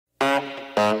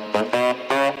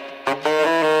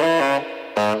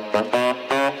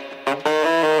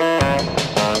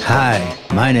Hi,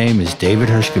 my name is David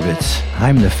Hershkovitz.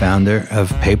 I'm the founder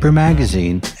of Paper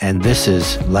Magazine, and this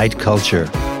is Light Culture.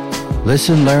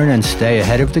 Listen, learn, and stay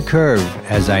ahead of the curve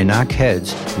as I knock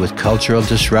heads with cultural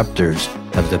disruptors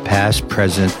of the past,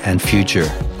 present, and future.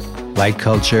 Light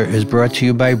Culture is brought to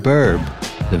you by Burb,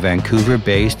 the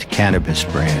Vancouver-based cannabis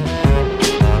brand.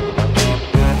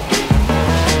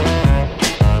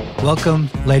 Welcome,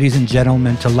 ladies and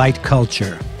gentlemen, to Light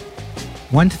Culture.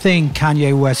 One thing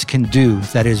Kanye West can do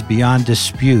that is beyond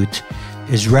dispute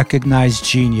is recognize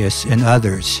genius in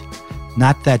others.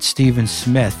 Not that Stephen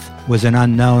Smith was an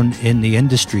unknown in the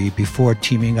industry before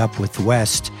teaming up with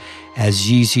West as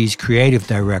Yeezy's creative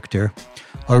director,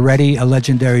 already a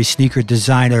legendary sneaker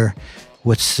designer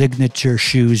with signature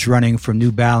shoes running from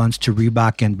New Balance to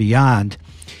Reebok and beyond.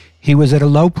 He was at a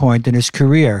low point in his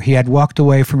career. He had walked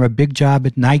away from a big job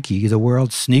at Nike, the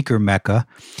world's sneaker mecca,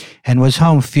 and was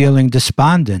home feeling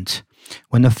despondent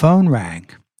when the phone rang.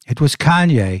 It was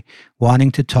Kanye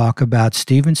wanting to talk about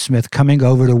Stephen Smith coming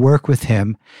over to work with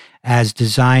him as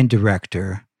design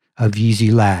director of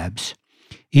Yeezy Labs.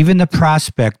 Even the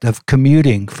prospect of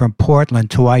commuting from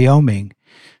Portland to Wyoming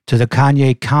to the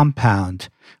Kanye compound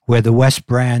where the West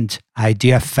Brand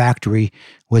Idea Factory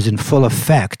was in full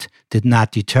effect did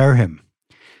not deter him.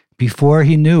 Before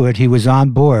he knew it, he was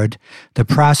on board. The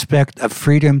prospect of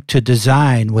freedom to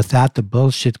design without the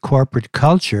bullshit corporate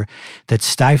culture that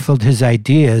stifled his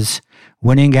ideas,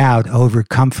 winning out over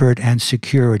comfort and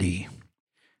security.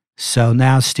 So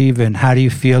now, Stephen, how do you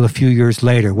feel a few years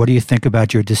later? What do you think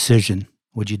about your decision?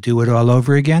 Would you do it all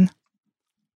over again?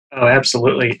 Oh,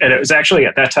 absolutely. And it was actually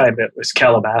at that time, it was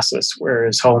Calabasas where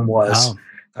his home was.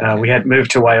 Oh, okay. We hadn't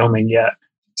moved to Wyoming yet.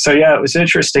 So yeah, it was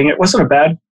interesting. It wasn't a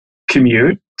bad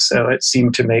commute, so it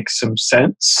seemed to make some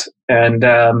sense. And,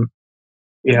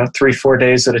 3-4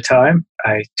 days at a time,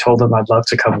 I told him I'd love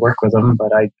to come work with him,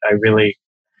 but I really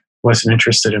wasn't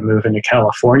interested in moving to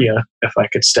California. If I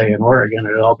could stay in Oregon,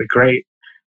 it'd all be great.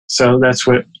 So that's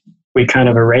what we kind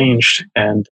of arranged.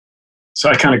 And so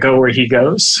I kind of go where he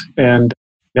goes. And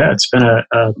yeah, it's been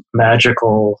a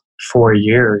magical 4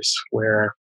 years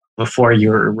where before you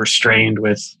were restrained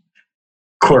with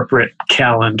corporate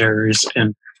calendars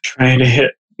and trying to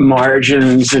hit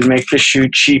margins and make the shoe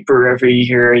cheaper every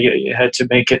year. You had to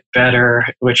make it better,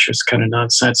 which was kind of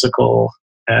nonsensical.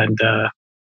 And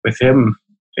with him,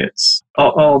 it's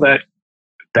all that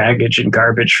baggage and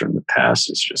garbage from the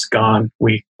past is just gone.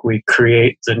 We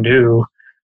create the new,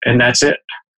 and that's it.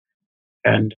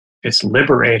 And it's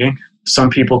liberating. Some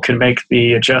people can make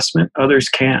the adjustment, others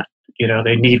can't.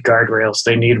 They need guardrails,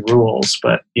 they need rules.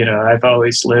 But, I've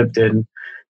always lived in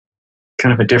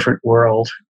kind of a different world.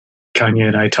 Kanye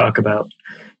and I talk about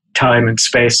time and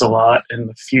space a lot and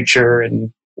the future.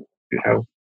 And,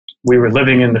 we were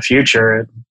living in the future and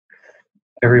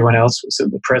everyone else was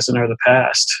in the present or the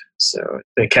past. So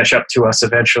they catch up to us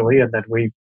eventually, and then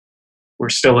we're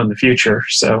still in the future.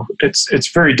 So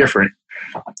it's very different.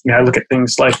 I look at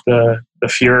things like the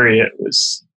Fury. It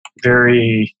was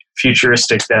very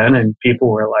futuristic then, and people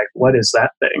were like, what is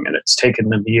that thing? And it's taken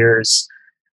them years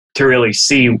to really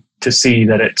see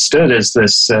that it stood as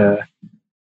this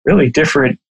really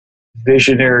different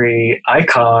visionary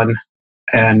icon.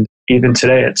 And even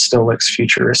today, it still looks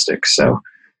futuristic. So,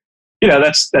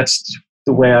 that's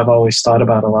the way I've always thought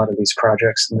about a lot of these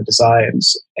projects and the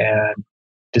designs. And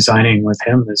designing with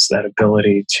him is that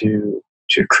ability to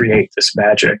create this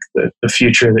magic, the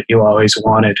future that you always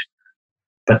wanted,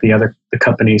 but the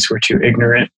companies were too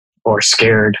ignorant or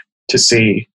scared to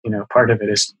see. Part of it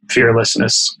is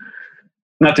fearlessness.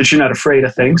 Not that you're not afraid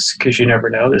of things, because you never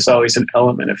know. There's always an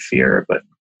element of fear, but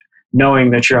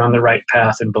knowing that you're on the right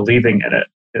path and believing in it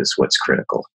is what's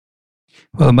critical.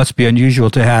 Well, it must be unusual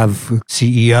to have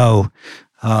CEO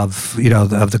of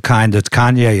the kind that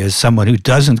Kanye is, someone who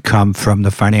doesn't come from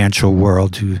the financial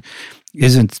world, who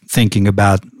isn't thinking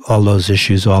about all those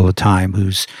issues all the time,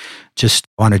 who's just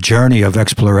on a journey of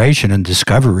exploration and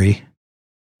discovery.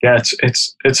 Yeah,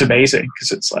 it's amazing,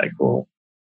 because it's like, well,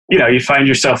 you find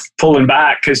yourself pulling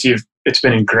back because it's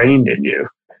been ingrained in you.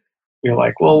 You're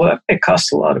like, well, it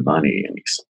costs a lot of money, and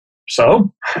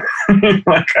so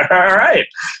like, all right,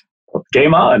 well,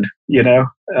 game on,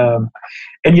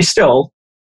 and you still,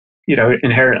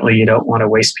 inherently you don't want to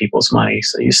waste people's money,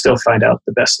 so you still find out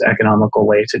the best economical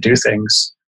way to do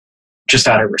things, just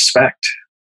out of respect.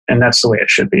 And that's the way it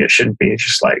should be. It shouldn't be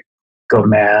just like go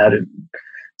mad and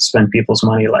spend people's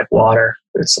money like water.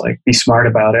 It's like, be smart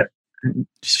about it.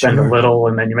 Spend a little,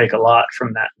 and then you make a lot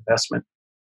from that investment.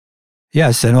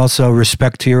 Yes, and also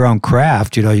respect to your own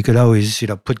craft. You could always,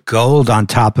 put gold on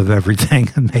top of everything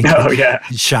and make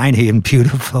it shiny and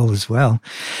beautiful as well.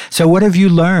 So what have you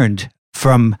learned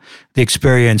from the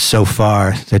experience so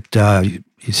far that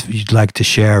you'd like to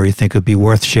share or you think would be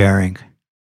worth sharing?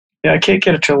 Yeah, I can't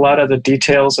get into a lot of the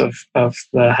details of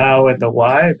the how and the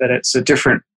why, but it's a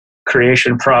different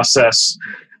creation process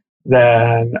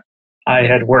than I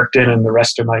had worked in the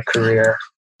rest of my career.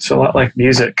 It's a lot like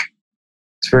music.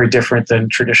 It's very different than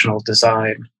traditional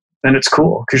design. And it's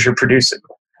cool because you're producing.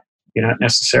 You're not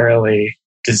necessarily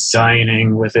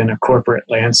designing within a corporate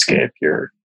landscape.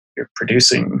 You're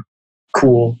producing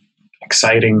cool,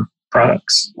 exciting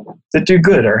products that do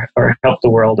good or help the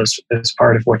world as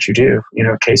part of what you do.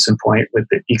 Case in point with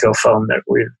the eco foam that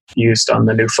we've used on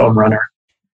the new foam runner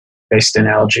based in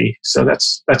algae. So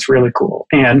that's really cool.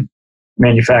 And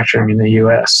manufacturing in the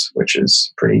US, which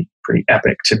is pretty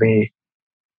epic to me.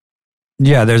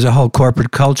 Yeah, there's a whole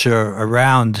corporate culture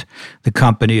around the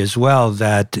company as well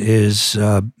that is,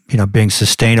 being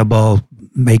sustainable,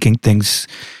 making things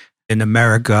in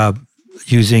America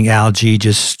using algae,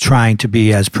 just trying to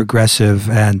be as progressive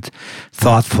and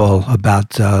thoughtful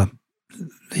about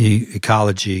the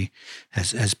ecology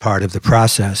as part of the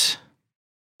process.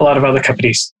 A lot of other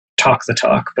companies talk the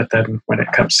talk, but then when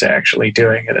it comes to actually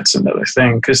doing it, it's another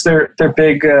thing because they're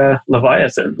big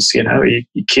leviathans.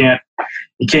 You can't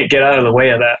get out of the way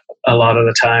of that a lot of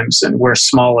the times. And we're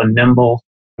small and nimble.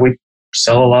 We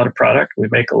sell a lot of product. We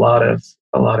make a lot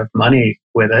of money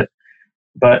with it,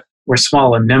 but we're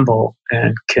small and nimble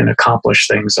and can accomplish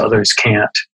things others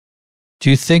can't. Do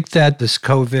you think that this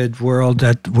COVID world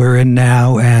that we're in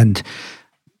now and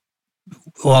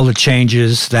all the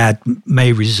changes that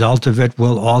may result of it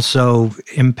will also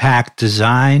impact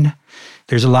design?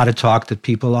 There's a lot of talk that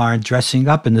people aren't dressing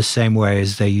up in the same way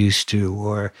as they used to,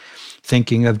 or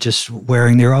thinking of just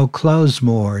wearing their old clothes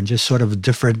more and just sort of a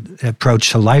different approach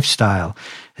to lifestyle.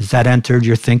 Has that entered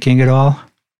your thinking at all?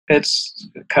 It's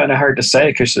kind of hard to say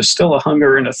because there's still a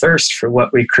hunger and a thirst for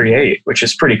what we create, which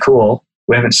is pretty cool.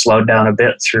 We haven't slowed down a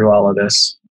bit through all of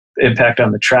this. The impact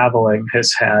on the traveling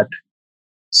has had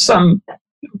some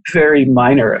very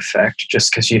minor effect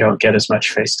just because you don't get as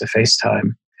much face-to-face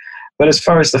time. But as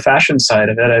far as the fashion side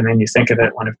of it, I mean, you think of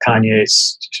it, one of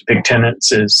Kanye's big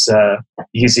tenets is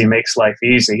easy makes life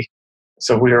easy.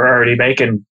 So we were already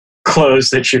making clothes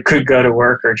that you could go to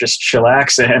work or just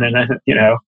chillax in, and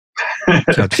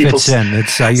so it fits in.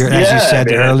 It's as you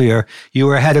said earlier, you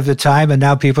were ahead of the time, and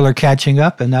now people are catching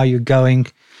up, and now you're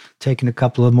taking a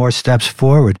couple of more steps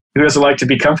forward. Who doesn't like to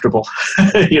be comfortable?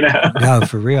 No,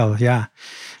 for real, yeah.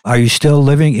 Are you still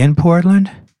living in Portland?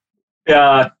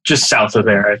 Yeah, just south of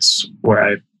there. It's where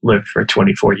I lived for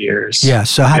 24 years. Yeah,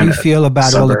 so how do you feel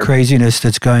about all the craziness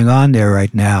that's going on there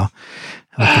right now?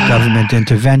 With the government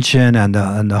intervention and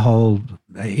the whole,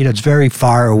 it's very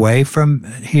far away from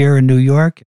here in New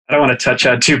York. I don't want to touch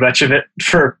on too much of it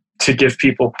to give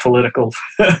people political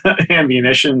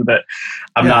ammunition, but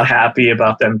I'm not happy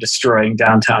about them destroying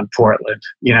downtown Portland.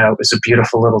 It was a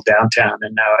beautiful little downtown,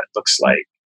 and now it looks like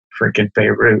freaking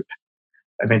Beirut.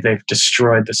 I mean, they've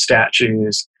destroyed the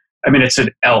statues. I mean, it's an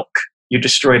elk. You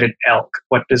destroyed an elk.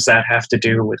 What does that have to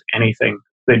do with anything?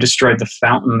 They destroyed the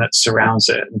fountain that surrounds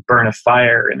it and burn a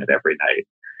fire in it every night.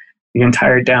 The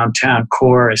entire downtown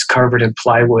core is covered in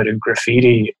plywood and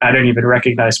graffiti. I don't even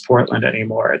recognize Portland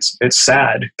anymore. It's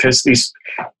sad because these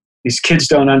kids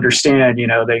don't understand.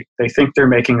 They think they're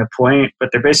making a point,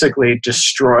 but they're basically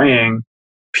destroying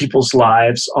people's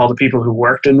lives, all the people who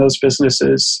worked in those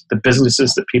businesses, the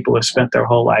businesses that people have spent their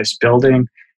whole lives building,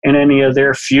 and any of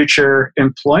their future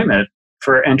employment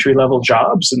for entry-level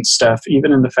jobs and stuff,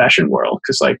 even in the fashion world,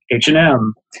 because like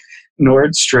H&M,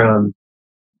 Nordstrom,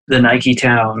 the Nike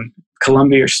Town,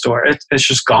 Columbia store, it's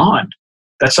just gone.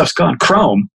 That stuff's gone.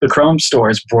 The Chrome store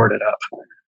is boarded up.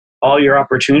 All your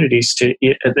opportunities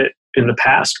in the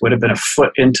past would have been a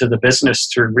foot into the business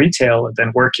through retail and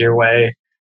then work your way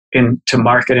into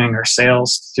marketing or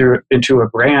sales into a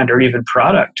brand or even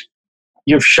product.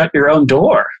 You've shut your own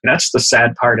door. That's the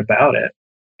sad part about it.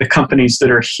 The companies that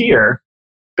are here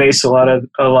base a lot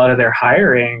of their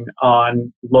hiring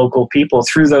on local people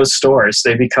through those stores.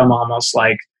 They become almost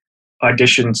like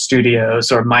audition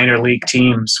studios or minor league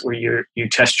teams where you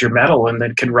test your mettle and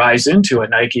then can rise into a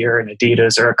Nike or an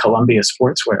Adidas or a Columbia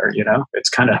sportswear. It's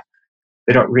kind of,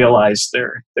 they don't realize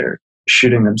they're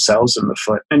shooting themselves in the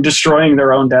foot and destroying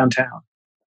their own downtown.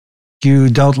 You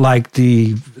don't like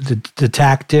the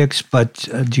tactics, but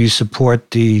do you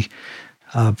support the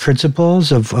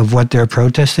principles of what they're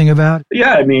protesting about?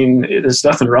 Yeah, I mean, there's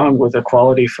nothing wrong with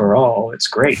equality for all. It's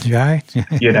great. Right.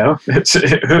 It's,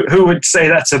 who would say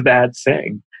that's a bad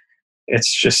thing?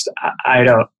 it's just, I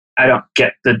don't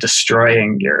get the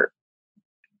destroying your,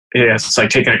 it's like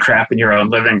taking a crap in your own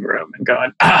living room and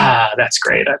going, that's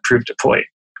great. I proved a point.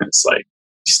 It's like,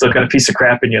 you still got a piece of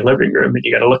crap in your living room and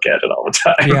you got to look at it all the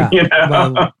time. Yeah. You know?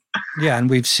 Well, yeah. And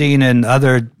we've seen in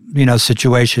other,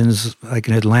 situations like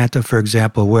in Atlanta, for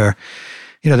example, where,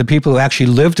 the people who actually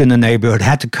lived in the neighborhood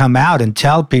had to come out and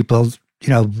tell people,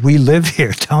 we live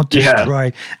here. Don't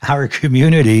destroy our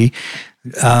community.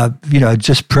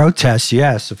 Just protest,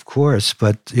 yes, of course.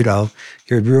 But,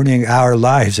 you're ruining our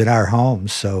lives and our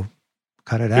homes. So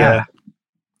cut it out.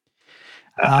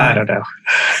 I don't know.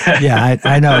 Yeah,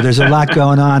 I know. There's a lot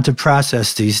going on to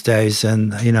process these days.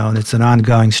 And, and it's an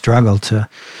ongoing struggle to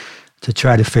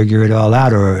try to figure it all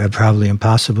out, or probably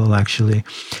impossible, actually.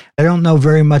 I don't know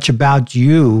very much about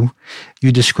you.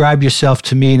 You describe yourself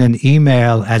to me in an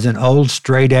email as an old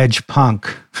straight edge punk.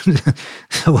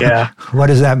 What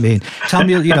does that mean? Tell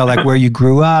me, like where you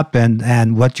grew up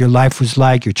and what your life was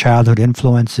like, your childhood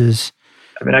influences.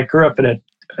 I mean, I grew up in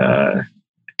a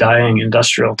dying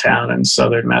industrial town in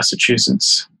southern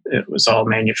Massachusetts. It was all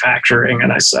manufacturing,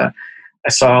 and I saw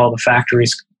all the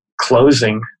factories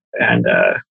closing, and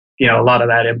a lot of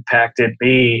that impacted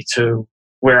me to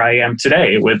where I am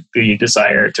today, with the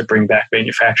desire to bring back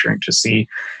manufacturing, to see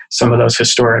some of those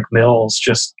historic mills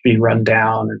just be run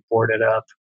down and boarded up.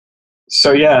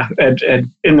 So and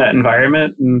in that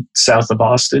environment in south of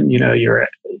Boston, you're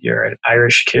an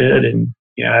Irish kid, and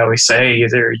I always say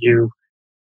either you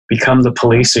become the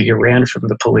police or you ran from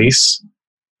the police.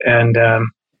 And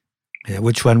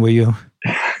which one were you?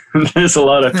 There's a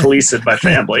lot of police in my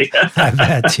family. I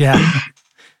bet, yeah.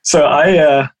 So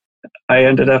I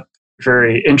ended up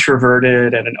very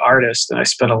introverted and an artist, and I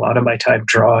spent a lot of my time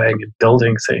drawing and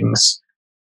building things.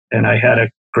 And I had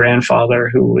a grandfather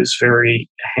who was very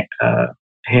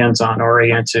hands-on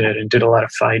oriented and did a lot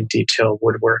of fine detail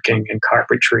woodworking and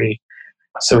carpentry.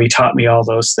 So he taught me all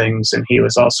those things, and he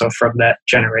was also from that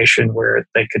generation where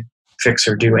they could fix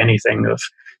or do anything, of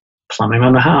plumbing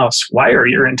on the house, wire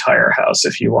your entire house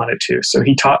if you wanted to. So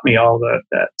he taught me all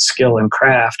that skill and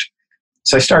craft.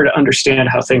 So I started to understand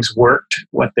how things worked,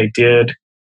 what they did.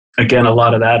 Again, a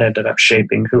lot of that ended up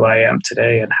shaping who I am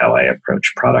today and how I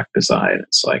approach product design.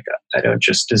 It's like, I don't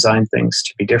just design things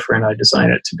to be different, I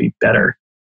design it to be better.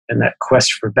 And that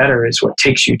quest for better is what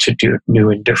takes you to do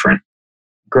new and different.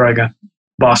 Growing up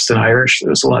Boston Irish, there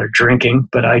was a lot of drinking,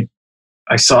 but I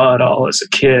saw it all as a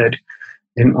kid,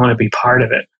 didn't want to be part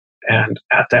of it. And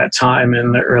at that time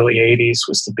in the early 80s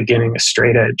was the beginning of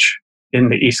straight edge in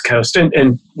the East Coast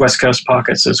and West Coast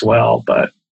pockets as well.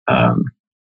 But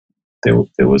there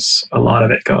was a lot of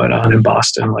it going on in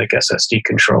Boston, like SSD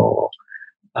Control,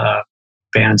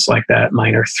 bands like that,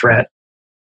 Minor Threat,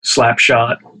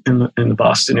 Slapshot in the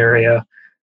Boston area.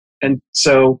 And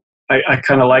so I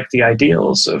kind of like the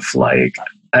ideals of like,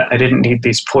 I didn't need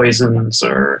these poisons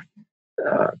or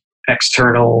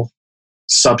external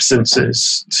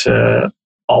substances to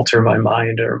alter my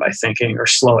mind or my thinking or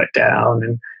slow it down.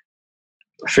 And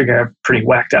I figure I'm pretty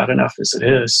whacked out enough as it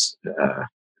is.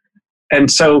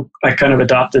 And so I kind of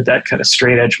adopted that kind of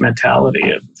straight edge mentality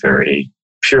of very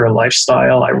pure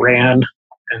lifestyle. I ran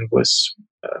and was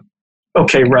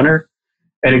okay runner.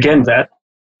 And again, that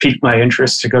piqued my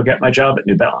interest to go get my job at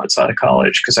New Balance out of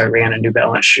college, because I ran in New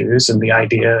Balance shoes, and the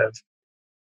idea of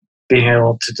being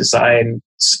able to design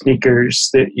sneakers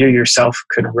that you yourself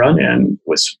could run in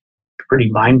was pretty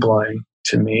mind-blowing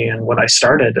to me. And when I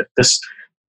started, this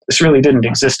really didn't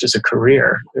exist as a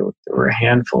career. There were a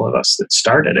handful of us that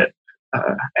started it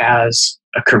as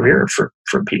a career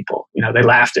for people. They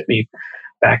laughed at me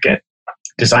back at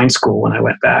design school when I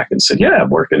went back and said, yeah, I'm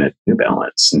working at New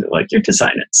Balance. And they're like, you're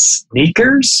designing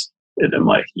sneakers? And I'm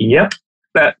like, yep,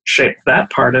 that shaped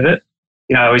that part of it.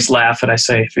 I always laugh and I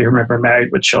say, if you remember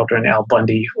Married with Children, Al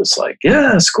Bundy was like,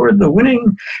 yeah, scored the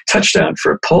winning touchdown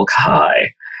for Polk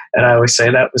High. And I always say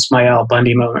that was my Al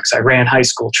Bundy moment, because I ran high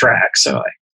school track. So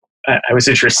I was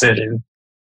interested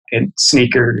in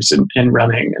sneakers and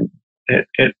running. And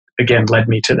it again led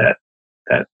me to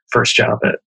that first job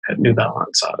at New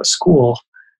Balance out of school.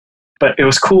 But it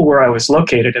was cool where I was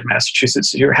located in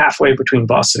Massachusetts. You're halfway between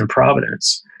Boston and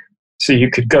Providence. So you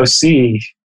could go see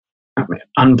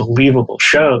unbelievable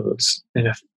shows. And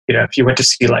if you went to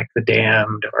see like The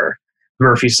Damned or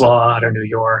Murphy's Law out of New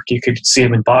York, you could see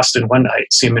them in Boston one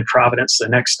night, see them in Providence the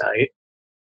next night,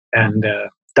 and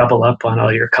double up on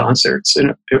all your concerts.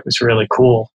 And it was really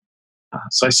cool.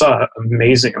 So I saw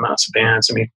amazing amounts of bands.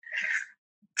 I mean,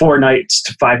 4 nights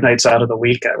to 5 nights out of the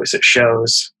week, I was at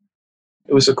shows.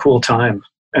 It was a cool time.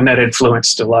 And that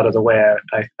influenced a lot of the way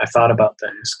I thought about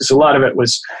things. Because a lot of it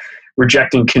was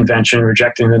rejecting convention,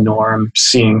 rejecting the norm,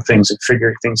 seeing things and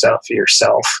figuring things out for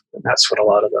yourself. And that's what a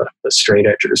lot of the straight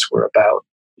edgers were about.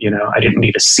 I didn't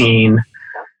need a scene.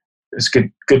 It was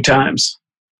good times.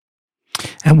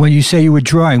 And when you say you were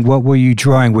drawing, what were you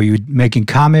drawing? Were you making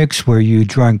comics? Were you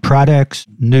drawing products,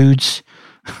 nudes?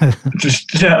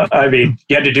 I mean,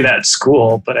 you had to do that at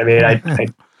school, but I mean,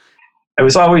 I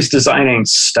was always designing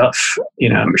stuff,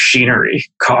 machinery,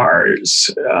 cars,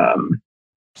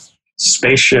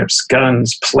 spaceships,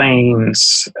 guns,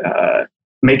 planes,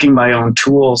 making my own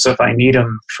tools if I need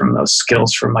them from those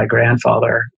skills from my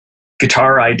grandfather,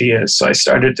 guitar ideas. So I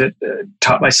started to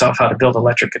taught myself how to build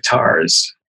electric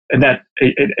guitars. And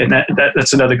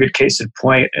that's another good case in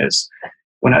point is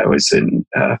when I was in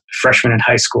freshman in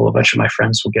high school, a bunch of my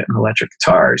friends were getting electric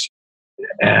guitars.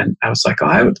 And I was like,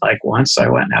 I would like one. So I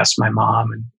went and asked my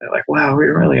mom, and they're like, wow, we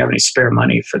don't really have any spare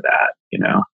money for that,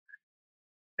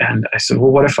 And I said, well,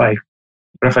 what if I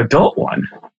built one?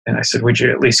 And I said, would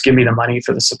you at least give me the money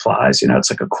for the supplies?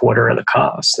 It's like a quarter of the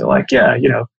cost. They're like, yeah,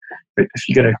 but if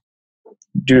you're going to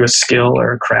do a skill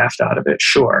or a craft out of it,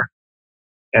 sure.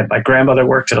 And my grandmother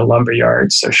worked at a lumber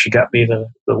yard, so she got me the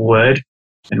wood,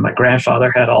 and my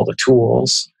grandfather had all the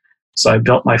tools. So I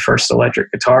built my first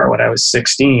electric guitar when I was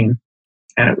 16.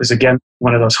 And it was, again,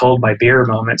 one of those hold my beer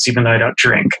moments, even though I don't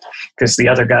drink, because the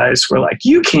other guys were like,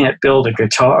 you can't build a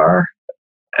guitar.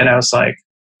 And I was like,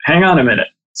 hang on a minute.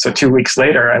 So 2 weeks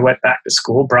later, I went back to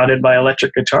school, brought in my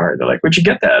electric guitar. They're like, where'd you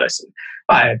get that? I said,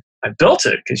 I built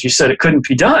it because you said it couldn't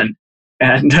be done.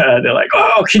 And they're like,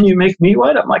 oh, can you make me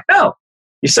one? I'm like, no,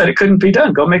 you said it couldn't be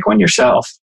done. Go make one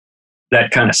yourself.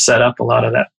 That kind of set up a lot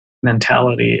of that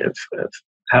mentality of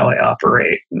how I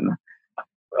operate. And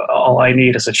all I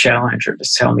need is a challenge or to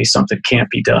tell me something can't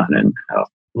be done, and I'll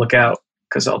look out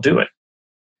because I'll do it.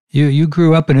 You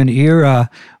grew up in an era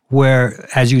where,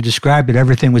 as you described it,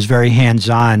 everything was very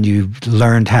hands-on. You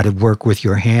learned how to work with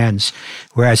your hands,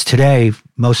 whereas today,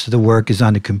 most of the work is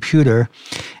on the computer,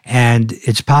 and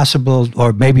it's possible,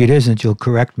 or maybe it isn't, you'll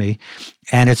correct me,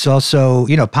 and it's also,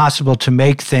 possible to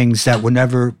make things that were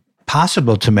never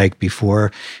possible to make before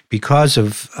because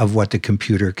of what the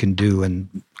computer can do and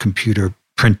computer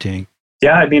printing.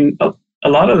 Yeah, I mean, a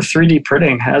lot of the 3D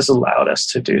printing has allowed us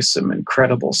to do some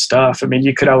incredible stuff. I mean,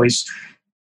 you could always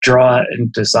draw it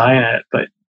and design it, but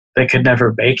they could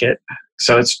never make it.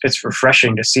 So it's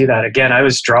refreshing to see that. Again, I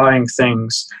was drawing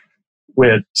things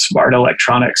with smart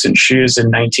electronics and shoes in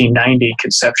 1990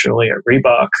 conceptually at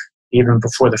Reebok, even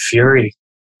before the Fury.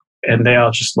 And they all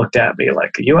just looked at me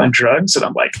like, are you on drugs? And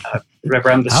I'm like,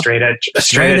 remember, I'm the straight edge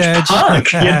punk.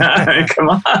 Come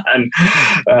on.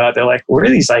 They're like, where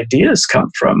do these ideas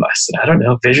come from? I said, I don't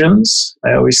know, visions.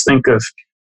 I always think of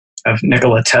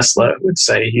Nikola Tesla would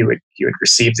say he would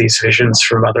receive these visions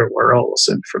from other worlds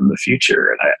and from the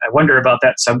future. And I wonder about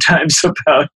that sometimes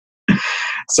about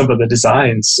some of the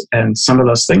designs. And some of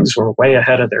those things were way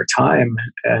ahead of their time.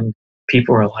 And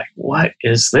people were like, what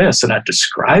is this? And I'd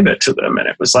describe it to them, and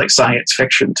it was like science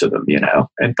fiction to them,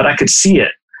 but I could see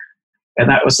it. And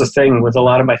that was the thing with a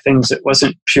lot of my things. It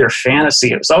wasn't pure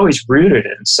fantasy. It was always rooted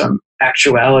in some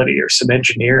actuality or some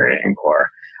engineering or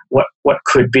what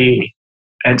could be.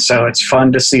 And so it's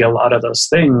fun to see a lot of those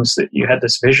things that you had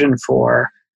this vision for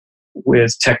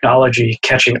with technology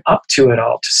catching up to it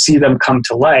all, to see them come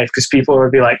to life. Because people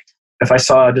would be like, if I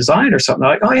saw a design or something,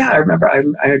 they're like, oh yeah, I remember I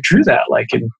drew that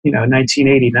like in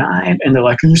 1989. And they're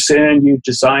like, you saying you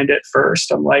designed it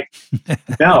first? I'm like,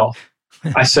 no.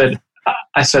 I said,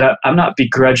 I'm not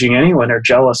begrudging anyone or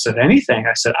jealous of anything.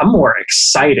 I said, I'm more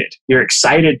excited. You're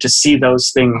excited to see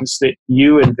those things that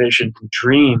you envisioned and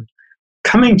dreamed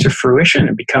coming to fruition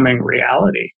and becoming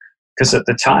reality. Because at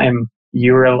the time,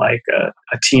 you were like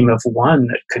a team of one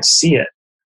that could see it.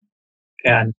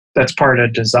 And that's part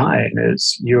of design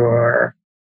is your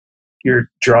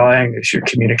drawing is your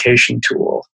communication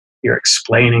tool. You're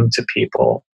explaining to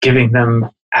people, giving them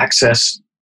access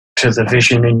to the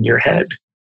vision in your head.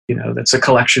 That's a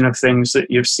collection of things that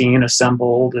you've seen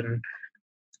assembled and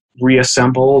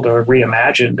reassembled or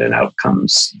reimagined, and out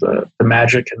comes the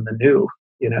magic and the new,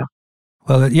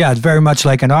 Well, yeah, it's very much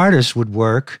like an artist would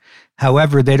work.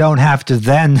 However, they don't have to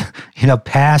then,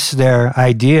 pass their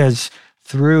ideas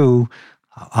through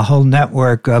a whole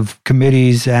network of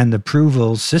committees and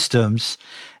approval systems.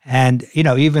 And,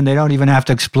 even they don't even have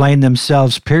to explain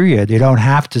themselves, period. They don't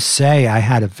have to say, I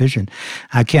had a vision.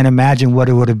 I can't imagine what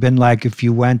it would have been like if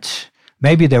you went,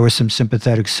 maybe there were some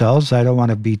sympathetic souls. I don't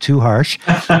want to be too harsh.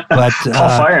 But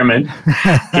Paul Fireman,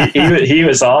 he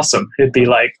was awesome. He'd be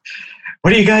like,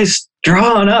 what are you guys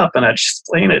drawing up? And I'd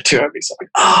explain it to him. He's like,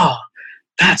 oh,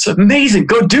 that's amazing.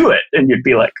 Go do it. And you'd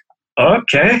be like,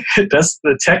 okay,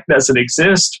 the tech doesn't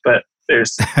exist, but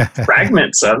there's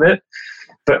fragments of it.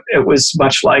 But it was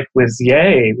much like with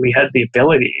Ye, we had the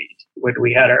ability when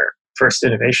we had our first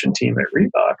innovation team at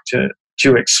Reebok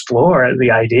to explore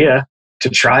the idea, to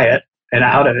try it. And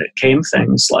out of it came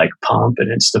things like Pump and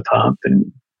Instapump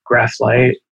and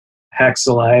Graphite,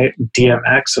 Hexalite,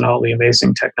 DMX, and all the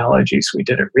amazing technologies we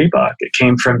did at Reebok. It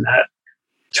came from that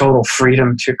total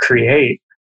freedom to create.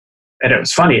 And it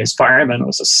was funny, as Fireman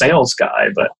was a sales guy,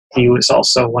 but he was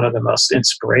also one of the most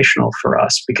inspirational for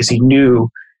us because he knew.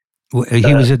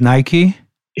 He was at Nike?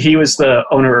 He was the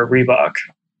owner of Reebok.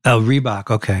 Oh, Reebok,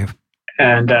 okay.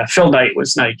 And Phil Knight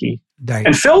was Nike. Right.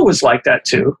 And Phil was like that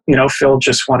too. Phil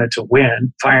just wanted to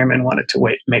win. Fireman wanted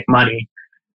to make money.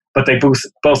 But they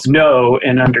both know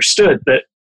and understood that,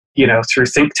 through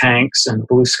think tanks and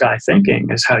blue sky thinking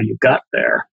is how you got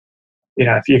there.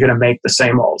 If you're going to make the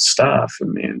same old stuff,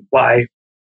 why?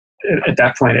 At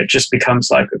that point, it just becomes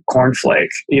like a cornflake.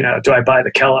 Do I buy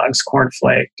the Kellogg's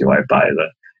cornflake? Do I buy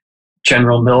the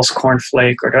General Mills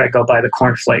cornflake, or do I go buy the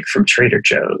cornflake from Trader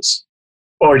Joe's?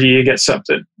 Or do you get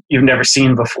something you've never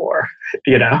seen before,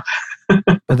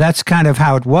 But that's kind of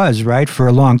how it was, right? For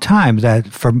a long time, that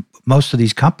for most of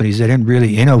these companies, they didn't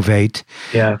really innovate.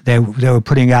 Yeah. They were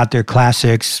putting out their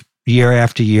classics year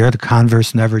after year. The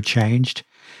Converse never changed.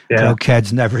 Yeah.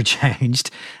 Keds never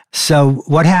changed. So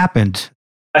what happened?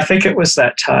 I think it was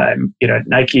that time,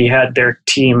 Nike had their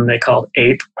team they called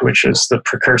APE, which is the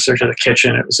precursor to the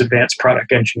kitchen. It was Advanced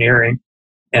Product Engineering.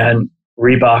 And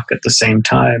Reebok at the same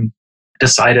time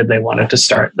decided they wanted to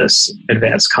start this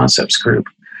Advanced Concepts group.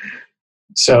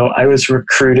 So I was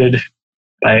recruited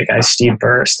by a guy, Steve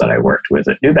Burris, that I worked with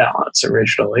at New Balance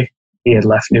originally. He had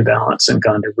left New Balance and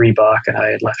gone to Reebok, and I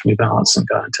had left New Balance and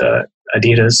gone to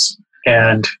Adidas.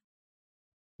 And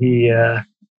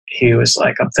he was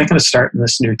like, I'm thinking of starting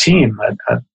this new team.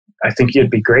 I think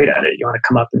you'd be great at it. You want to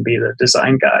come up and be the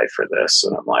design guy for this?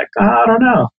 And I'm like, I don't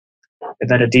know. And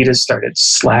then Adidas started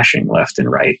slashing left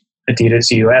and right,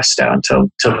 Adidas US down to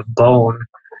the bone.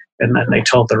 And then they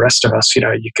told the rest of us,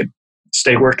 you could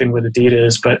stay working with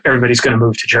Adidas, but everybody's going to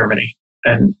move to Germany.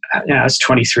 And as a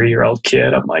 23-year-old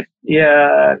kid, I'm like,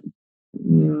 yeah,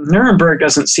 Nuremberg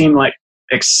doesn't seem like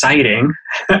exciting.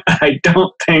 I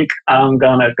don't think I'm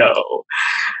gonna go.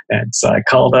 And so I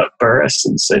called up Burris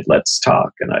and said, let's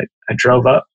talk. And I drove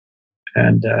up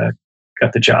and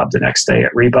got the job the next day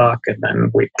at Reebok. And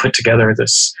then we put together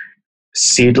this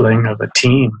seedling of a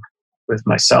team with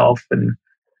myself, and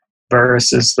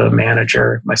Burris is the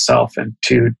manager, myself, and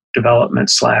two development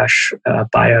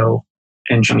 / bio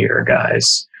engineer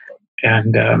guys.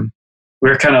 And we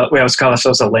always call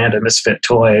ourselves a land of misfit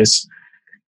toys,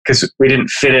 because we didn't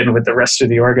fit in with the rest of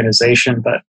the organization,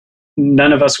 but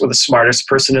none of us were the smartest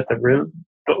person at the room.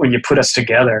 But when you put us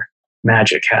together,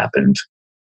 magic happened,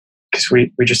 because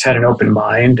we just had an open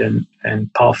mind,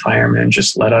 and Paul Fireman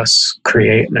just let us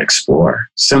create and explore,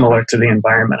 similar to the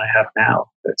environment I have now.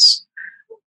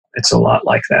 It's a lot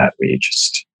like that. We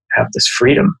just have this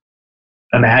freedom.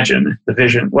 Imagine the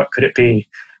vision. What could it be?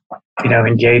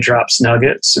 And Ye drops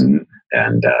nuggets and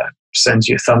sends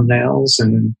you thumbnails,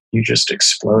 and you just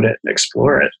explode it and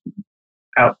explore it.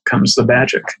 Out comes the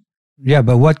magic. Yeah,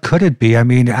 but what could it be?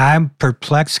 I'm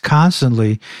perplexed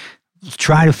constantly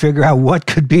trying to figure out what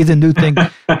could be the new thing.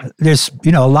 There's,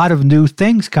 a lot of new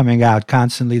things coming out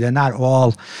constantly. They're not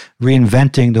all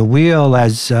reinventing the wheel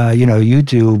as, you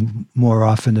do more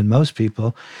often than most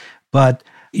people. But,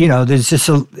 it's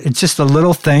just a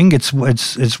little thing. It's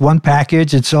one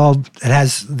package. It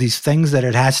has these things that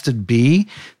it has to be.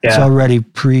 Yeah. It's already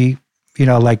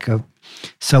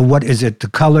so what is it? The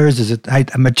colors? Is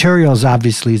it materials?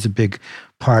 Obviously, is a big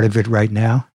part of it right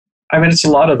now. It's a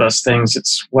lot of those things.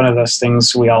 It's one of those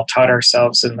things we all taught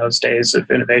ourselves in those days of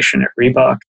innovation at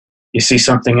Reebok. You see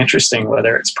something interesting,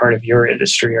 whether it's part of your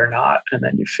industry or not, and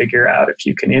then you figure out if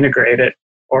you can integrate it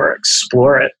or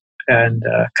explore it and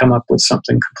come up with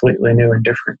something completely new and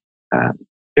different.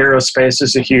 Aerospace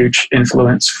is a huge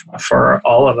influence for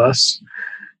all of us.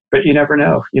 But you never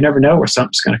know. You never know where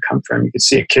something's going to come from. You could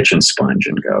see a kitchen sponge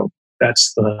and go,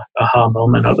 that's the aha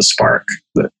moment of the spark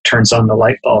that turns on the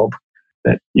light bulb,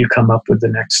 that you come up with the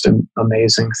next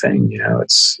amazing thing.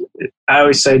 I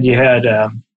always said you had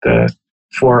the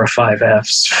 4 or 5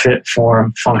 Fs: fit,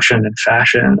 form, function, and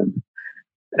fashion.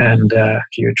 And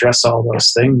if you address all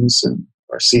those things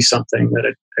or see something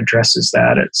that addresses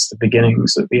that, it's the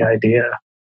beginnings of the idea.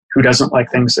 Who doesn't like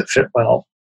things that fit well?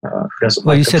 Who doesn't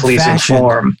like the pleasing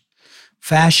form?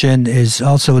 Fashion is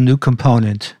also a new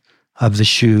component of the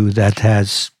shoe that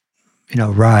has,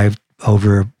 arrived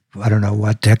over, I don't know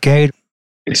what decade.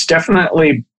 It's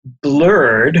definitely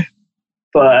blurred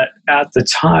But at the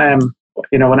time,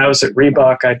 when I was at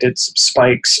Reebok, I did some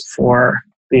spikes for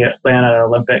the Atlanta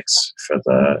Olympics for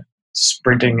the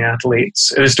sprinting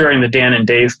athletes. It was during the Dan and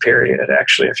Dave period,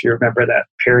 actually, if you remember that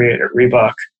period at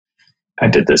Reebok. I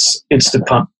did this Instant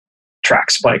Pump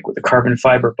track spike with a carbon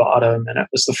fiber bottom, and it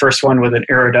was the first one with an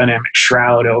aerodynamic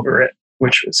shroud over it,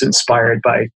 which was inspired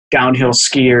by downhill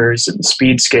skiers and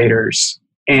speed skaters.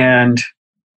 And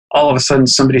all of a sudden,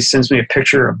 somebody sends me a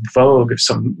picture of Vogue of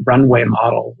some runway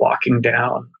model walking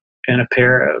down in a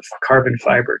pair of carbon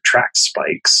fiber track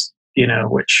spikes,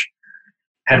 which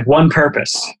had one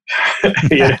purpose,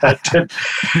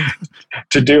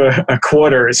 to do a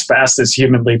quarter as fast as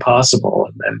humanly possible.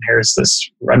 And then here's this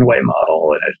runway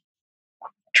model in a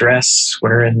dress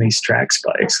wearing these track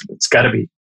spikes. It's got to be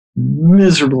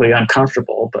miserably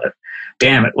uncomfortable, but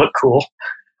damn, it looked cool.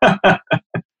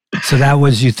 So that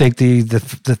was, you think,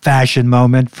 the fashion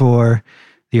moment for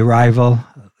the Arrival?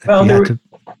 Well,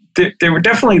 there were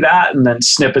definitely that, and then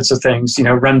snippets of things.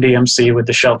 Run DMC with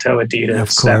the Shelto Adidas,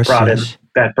 of course,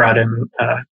 that brought in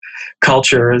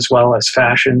culture as well as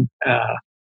fashion.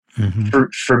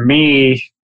 For me,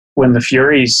 when the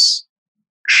Furies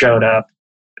showed up,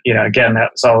 again,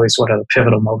 that was always one of the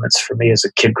pivotal moments for me as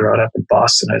a kid growing up in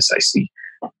Boston, as I see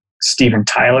Steven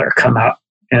Tyler come out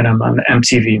in him on the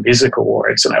MTV Music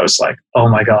Awards. And I was like, oh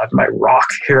my God, my rock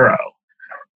hero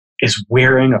is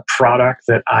wearing a product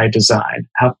that I designed.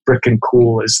 How freaking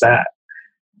cool is that?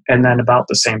 And then about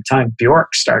the same time,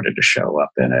 Bjork started to show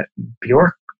up in it.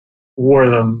 Bjork wore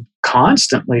them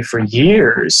constantly for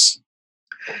years.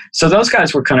 So those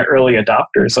guys were kind of early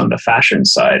adopters on the fashion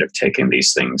side of taking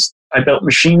these things. I built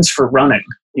machines for running.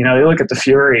 You look at the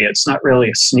Fury, it's not really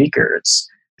a sneaker. It's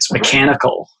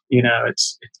mechanical.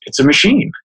 It's a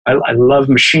machine. I love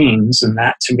machines, and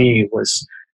that to me was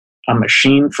a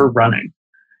machine for running.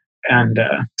 And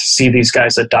to see these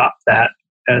guys adopt that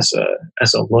as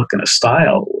a look and a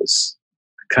style was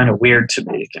kind of weird to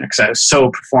me, because I was so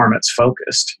performance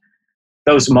focused.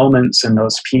 Those moments and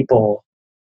those people,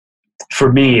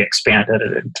 for me, expanded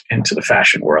it into the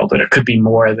fashion world, that it could be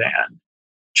more than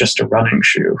just a running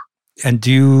shoe. And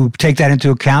do you take that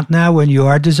into account now when you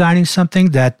are designing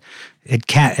something, that it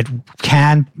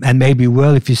can and maybe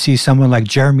will, if you see someone like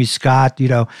Jeremy Scott,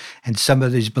 and some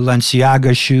of these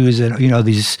Balenciaga shoes and,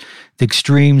 the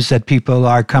extremes that people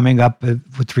are coming up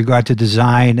with regard to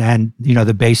design and,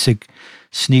 the basic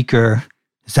sneaker,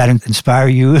 does that inspire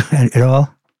you at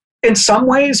all? In some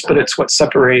ways, but it's what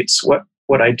separates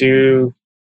what I do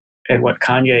and what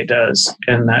Kanye does,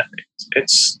 in that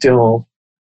it's still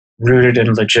rooted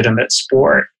in legitimate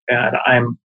sport. And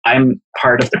I'm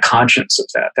part of the conscience of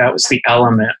that. That was the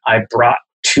element I brought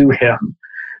to him,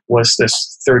 was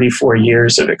this 34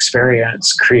 years of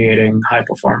experience creating high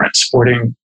performance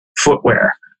sporting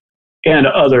footwear and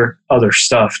other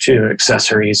stuff too,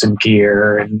 accessories and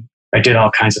gear. And I did all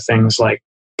kinds of things like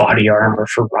body armor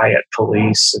for riot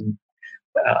police and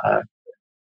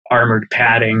armored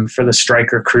padding for the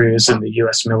Stryker crews in the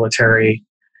U.S. military.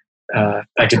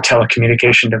 I did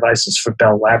telecommunication devices for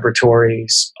Bell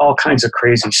Laboratories, all kinds of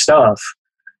crazy stuff.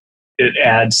 It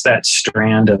adds that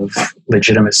strand of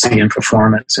legitimacy and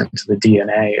performance into the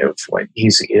DNA of what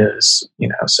Yeezy is,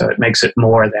 so it makes it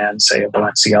more than, say, a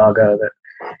Balenciaga that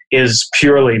is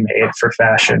purely made for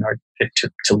fashion or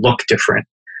to look different.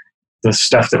 The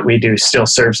stuff that we do still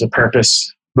serves the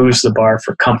purpose, moves the bar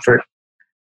for comfort,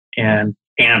 and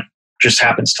just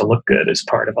happens to look good as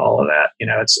part of all of that.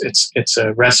 It's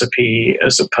a recipe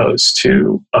as opposed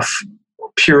to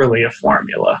purely a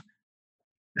formula,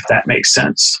 if that makes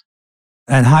sense.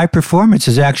 And high performance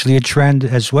is actually a trend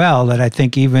as well, that I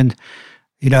think even,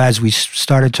 as we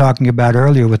started talking about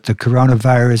earlier with the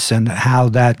coronavirus and how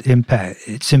that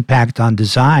its impact on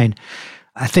design,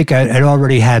 I think I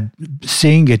already had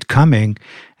seeing it coming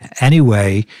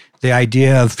anyway, the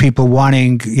idea of people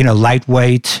wanting,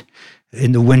 lightweight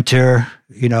in the winter,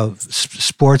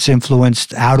 sports influenced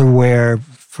outerwear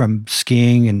from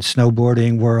skiing and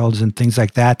snowboarding worlds and things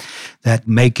like that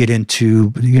make it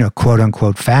into, quote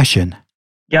unquote fashion.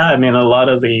 Yeah. I mean, a lot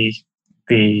of the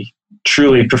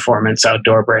truly performance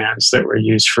outdoor brands that were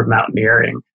used for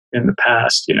mountaineering in the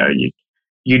past,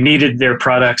 you needed their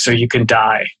products or you can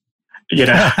die,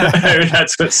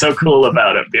 that's what's so cool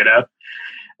about them,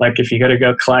 like if you're going to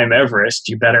go climb Everest,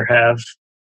 you better have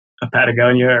a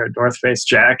Patagonia or a North Face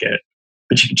jacket,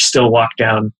 but you can still walk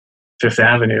down Fifth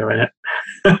Avenue in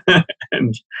it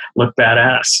and look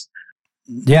badass.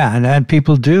 Yeah, and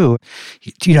people do.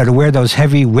 To wear those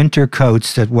heavy winter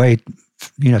coats that weigh,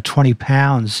 20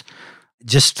 pounds,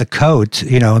 just the coat,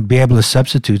 and be able to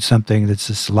substitute something that's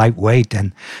just lightweight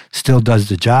and still does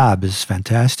the job is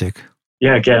fantastic.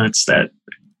 yeah, again,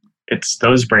 it's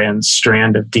those brands'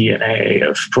 strand of DNA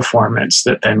of performance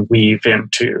that then weave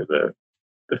into the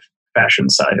fashion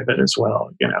side of it as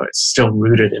well. It's still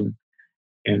rooted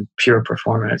in pure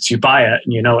performance. You buy it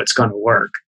and it's going to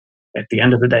work. At the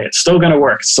end of the day, it's still going to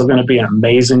work. It's still going to be an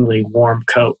amazingly warm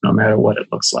coat, no matter what it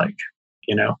looks like,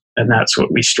 and that's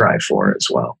what we strive for as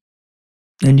well.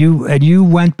 And you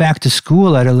went back to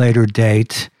school at a later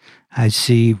date. I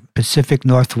see Pacific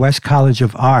Northwest College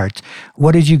of Art.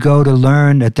 What did you go to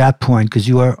learn at that point? Because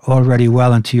you were already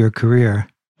well into your career.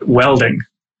 Welding.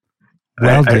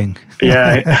 Welding.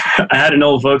 I had an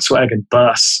old Volkswagen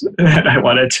bus and I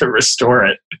wanted to restore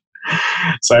it.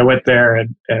 So I went there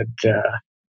and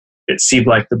it seemed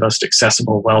like the most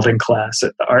accessible welding class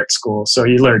at the art school. So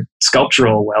you learned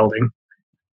sculptural welding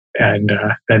and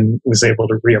then was able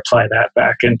to reapply that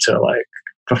back into like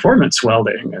performance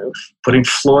welding of putting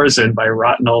floors in by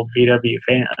rotten old VW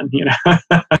van,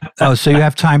 Oh, so you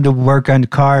have time to work on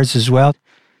cars as well?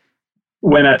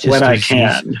 When I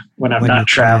can, when I'm not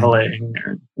traveling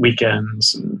or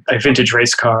weekends. And I vintage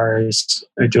race cars.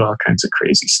 I do all kinds of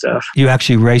crazy stuff. You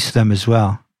actually race them as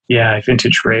well? Yeah, I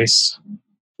vintage race,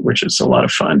 which is a lot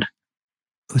of fun.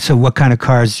 So what kind of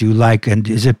cars do you like? And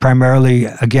is it primarily,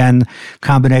 again,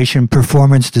 combination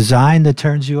performance design that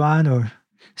turns you on? Or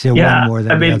is there one more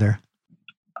than the other?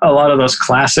 A lot of those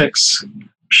classics,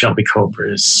 Shelby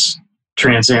Cobras,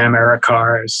 Trans Am era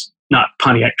cars, not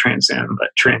Pontiac Trans Am,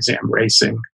 but Trans Am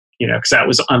racing, because that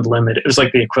was unlimited. It was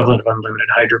like the equivalent of unlimited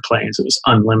hydroplanes. It was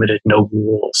unlimited, no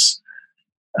rules.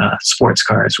 Sports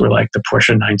cars were like the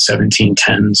Porsche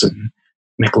 917-10s and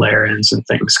McLarens and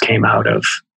things came out of.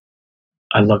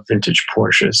 I love vintage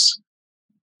Porsches.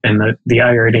 And the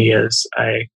irony is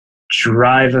I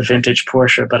drive a vintage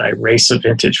Porsche, but I race a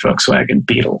vintage Volkswagen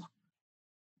Beetle.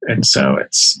 And so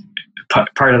it's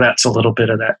part of that's a little bit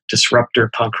of that disruptor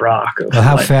punk rock. Well,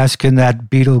 how fast can that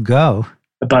Beetle go?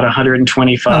 About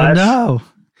 125. Oh, no.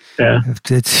 Yeah.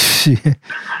 It's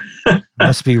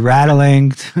must be rattling.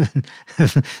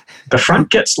 The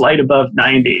front gets light above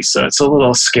 90, so it's a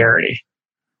little scary.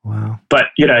 Wow. But,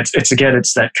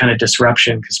 it's that kind of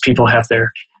disruption because people have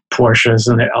their Porsches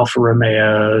and their Alfa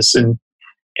Romeos and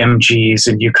MGs,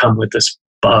 and you come with this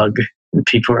bug, and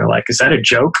people are like, is that a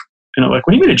joke? And I'm like,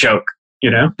 what do you mean a joke?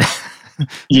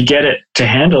 You get it to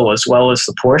handle as well as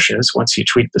the Porsches once you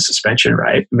tweak the suspension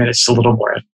right. I mean, it's a little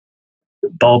more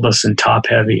bulbous and top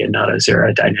heavy and not as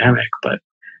aerodynamic, but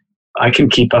I can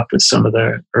keep up with some of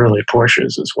the early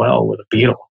Porsches as well with a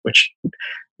Beetle, which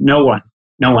no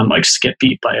one likes to get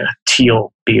beat by a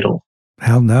teal Beetle.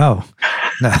 Hell no.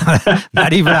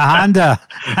 Not even a Honda.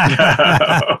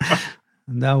 No.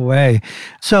 No way.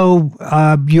 So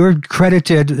you're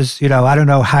credited as, I don't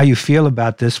know how you feel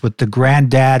about this, with the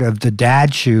granddad of the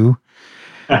dad shoe.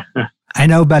 I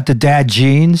know about the dad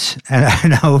jeans and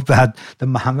I know about the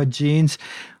mama jeans.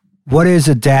 What is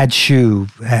a dad shoe?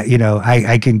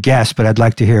 I can guess, but I'd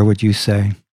like to hear what you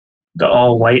say. The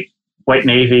all white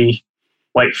navy,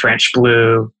 white French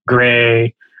blue,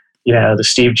 gray, the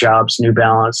Steve Jobs New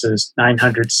Balances,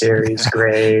 900 series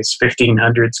grays,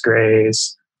 1500s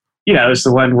grays. It was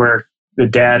the one where the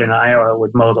dad in Iowa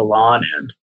would mow the lawn in.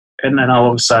 And then all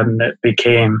of a sudden it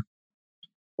became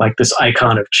like this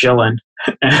icon of chillin'.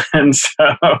 And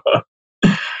so,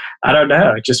 I don't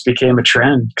know, it just became a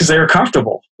trend because they were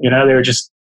comfortable. They were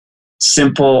just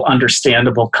simple,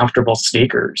 understandable, comfortable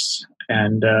sneakers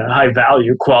and high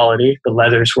value quality. The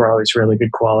leathers were always really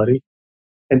good quality.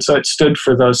 And so it stood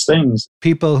for those things.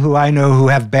 People who I know who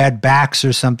have bad backs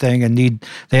or something and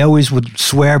they always would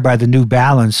swear by the New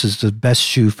Balance as the best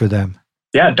shoe for them.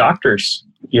 Yeah, doctors,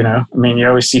 you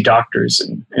always see doctors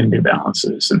in New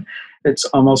Balances. And it's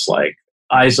almost like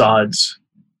Izod's,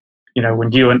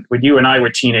 when you and I were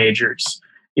teenagers,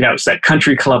 it's that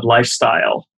country club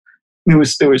lifestyle. There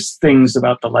was things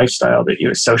about the lifestyle that you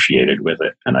associated with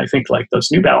it. And I think like those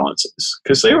New Balances,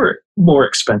 because they were more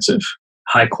expensive,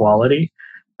 high quality.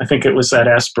 I think it was that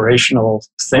aspirational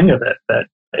thing of it that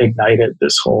ignited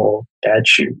this whole dad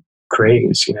shoe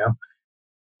craze,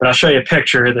 But I'll show you a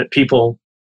picture that people,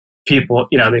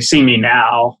 they see me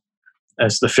now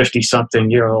as the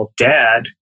 50-something-year-old dad,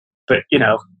 but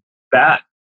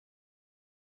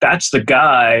that's the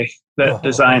guy that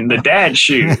designed the dad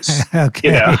shoes.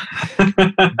 Okay.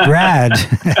 Brad.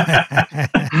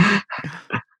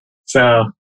 So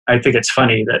I think it's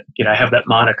funny that, I have that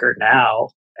moniker now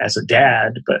as a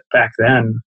dad, but back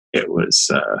then it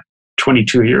was a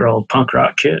 22-year-old punk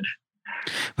rock kid.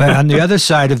 But on the other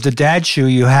side of the dad shoe,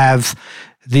 you have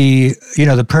the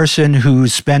person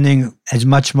who's spending as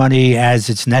much money as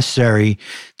it's necessary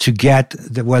to get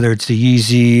whether it's the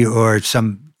Yeezy or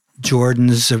some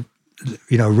Jordans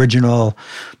original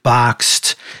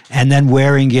boxed, and then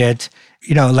wearing it,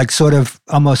 like sort of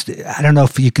almost, I don't know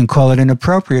if you can call it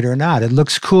inappropriate or not. It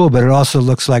looks cool, but it also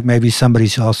looks like maybe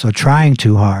somebody's also trying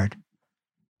too hard.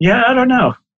 Yeah, I don't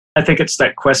know. I think it's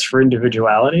that quest for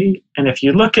individuality. And if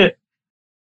you look at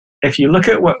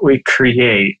what we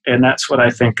create, and that's what I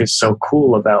think is so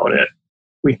cool about it,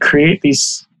 we create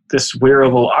this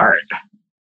wearable art.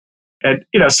 And,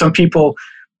 some people,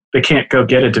 they can't go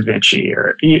get a Da Vinci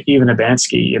or even a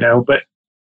Banksy, but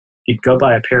you can go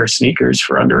buy a pair of sneakers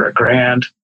for under $1,000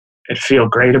 and feel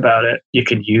great about it. You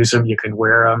can use them, you can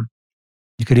wear them.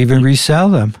 You could even resell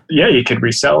them. Yeah, you can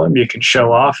resell them, you can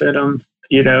show off in them.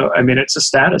 It's a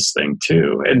status thing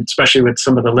too. And especially with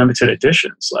some of the limited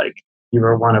editions, like you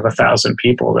were one of 1,000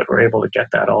 people that were able to get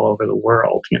that all over the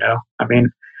world,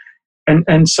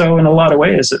 and so in a lot of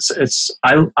ways,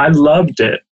 I loved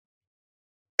it.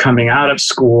 Coming out of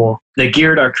school, they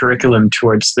geared our curriculum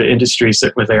towards the industries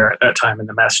that were there at that time in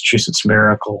the Massachusetts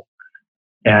Miracle.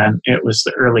 And it was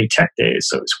the early tech days.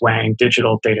 So it was Wang,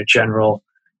 Digital, Data General,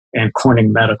 and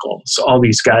Corning Medical. So all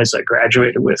these guys I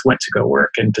graduated with went to go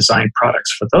work and design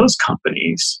products for those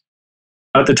companies.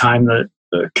 At the time, the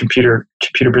computer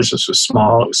business was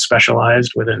small. It was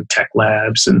specialized within tech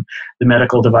labs and the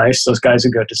medical device. Those guys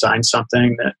would go design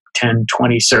something that 10,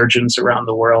 20 surgeons around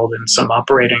the world in some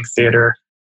operating theater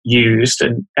used.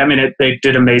 And they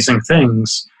did amazing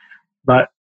things. But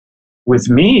with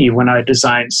me, when I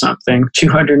design something,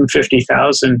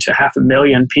 250,000 to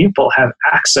 500,000 people have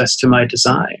access to my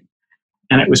design.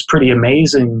 And it was pretty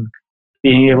amazing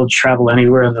being able to travel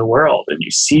anywhere in the world and you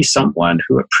see someone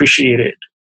who appreciated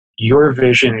your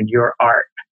vision and your art.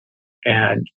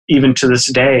 And even to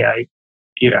this day,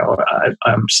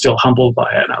 I'm still humbled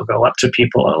by it. And I'll go up to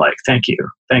people and like, thank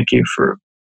you for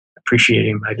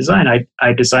appreciating my design.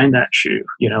 I designed that shoe.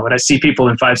 When I see people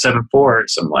in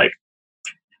 574s, I'm like,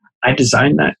 I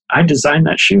designed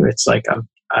that shoe. It's like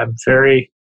I'm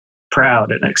very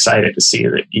proud and excited to see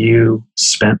that you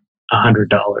spent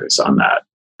 $100 on that.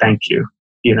 Thank you.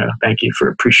 Thank you for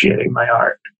appreciating my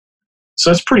art. So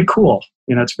it's pretty cool.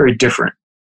 It's very different.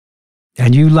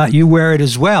 And you wear it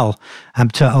as well, I'm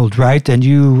told, right? And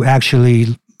you actually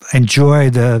enjoy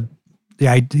the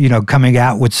coming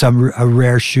out with a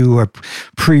rare shoe or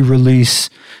pre-release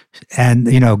and,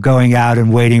 going out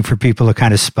and waiting for people to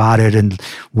kind of spot it and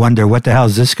wonder, what the hell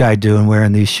is this guy doing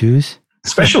wearing these shoes?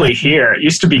 Especially here. It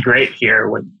used to be great here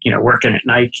when, working at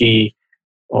Nike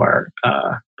or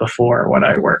before when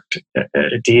I worked at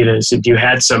Adidas, and you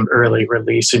had some early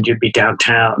release and you'd be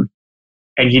downtown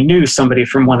and you knew somebody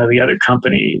from one of the other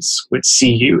companies would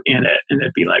see you in it and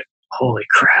it'd be like, holy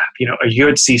crap, or you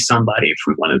would see somebody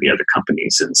from one of the other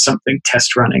companies and something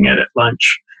test running it at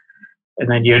lunch. And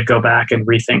then you'd go back and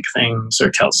rethink things or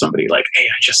tell somebody like, hey,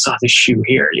 I just saw this shoe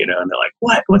here, and they're like,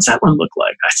 what? What's that one look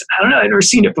like? I said, I don't know. I've never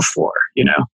seen it before,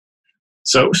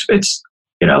 So it's,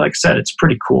 like I said, it's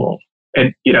pretty cool.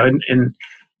 And,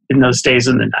 in those days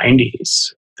in the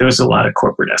 90s, there was a lot of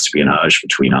corporate espionage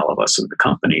between all of us and the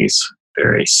companies.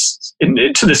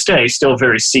 And to this day, still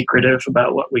very secretive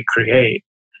about what we create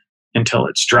until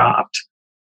it's dropped.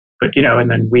 But, and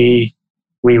then we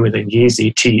within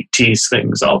Yeezy tease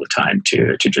things all the time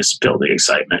to just build the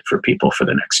excitement for people for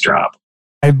the next drop.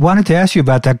 I wanted to ask you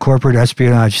about that corporate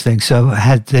espionage thing. So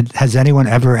has anyone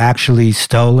ever actually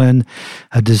stolen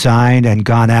a design and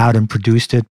gone out and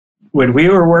produced it? When we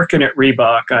were working at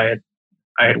Reebok, I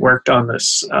had worked on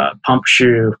this pump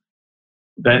shoe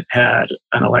that had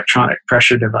an electronic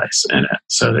pressure device in it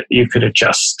so that you could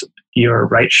adjust your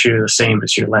right shoe the same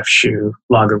as your left shoe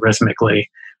logarithmically.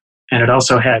 And it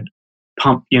also had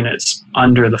pump units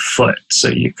under the foot so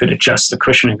you could adjust the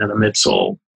cushioning of the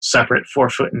midsole separate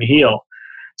forefoot and heel.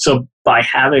 So by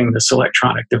having this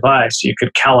electronic device, you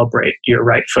could calibrate your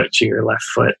right foot to your left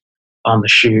foot on the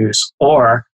shoes.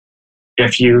 Or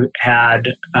if you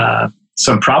had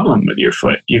some problem with your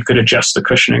foot, you could adjust the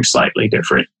cushioning slightly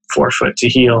different, forefoot to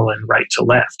heel and right to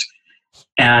left.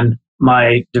 And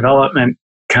my development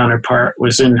counterpart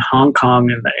was in Hong Kong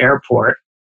in the airport,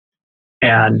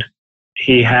 and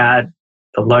he had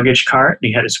the luggage cart, and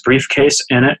he had his briefcase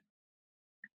in it,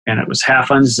 and it was half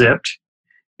unzipped.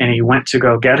 And he went to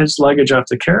go get his luggage off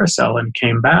the carousel and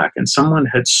came back, and someone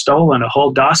had stolen a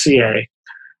whole dossier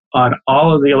on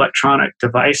all of the electronic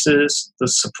devices, the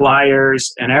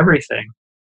suppliers, and everything.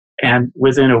 And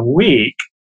within a week,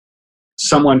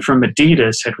 someone from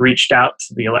Adidas had reached out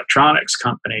to the electronics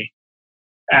company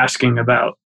asking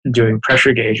about doing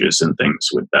pressure gauges and things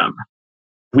with them.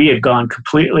 We had gone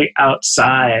completely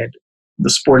outside the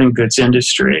sporting goods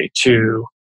industry to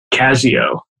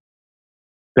Casio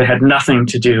that had nothing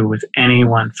to do with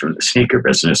anyone from the sneaker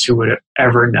business who would have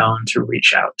ever known to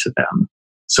reach out to them.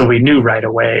 So we knew right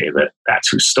away that that's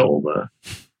who stole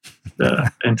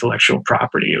the intellectual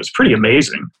property. It was pretty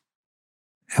amazing.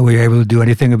 And were you able to do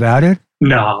anything about it?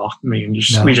 No, I mean,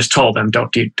 we just told them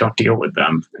don't deal with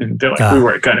them, and they're like, we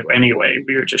weren't going to anyway.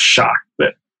 We were just shocked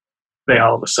that they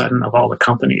all of a sudden, of all the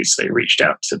companies, they reached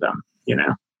out to them.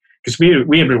 Because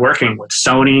we had been working with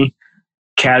Sony,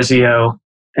 Casio,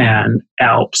 and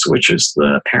Alps, which is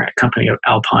the parent company of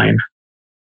Alpine,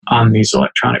 on these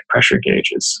electronic pressure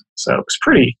gauges. So it was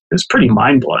pretty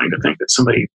mind blowing to think that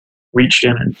somebody reached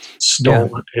in and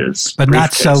stole his but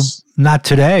briefcase. not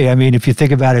today. I mean, if you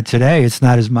think about it today, it's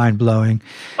not as mind-blowing.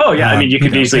 Oh yeah, I mean, you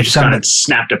could easily just kind of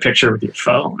snap a picture with your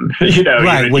phone,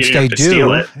 right, which they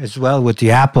do as well with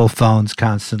the Apple phones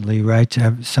constantly, right?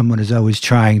 Someone is always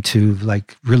trying to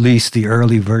like release the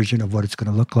early version of what it's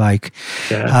going to look like.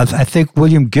 Yeah. I think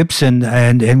William Gibson,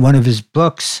 and in one of his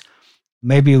books,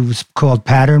 maybe it was called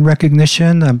Pattern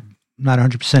Recognition, I'm not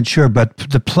 100% sure, but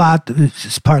the plot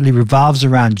partly revolves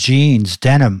around jeans,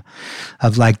 denim,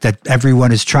 of like that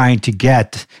everyone is trying to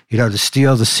get, to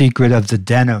steal the secret of the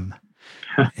denim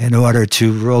in order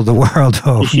to rule the world,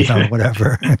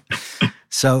 whatever.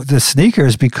 So the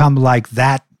sneakers become like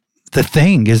that, the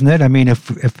thing, isn't it? I mean,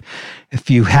 if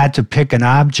you had to pick an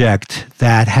object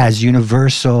that has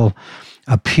universal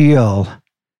appeal,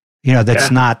 that's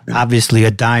not obviously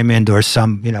a diamond or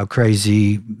some,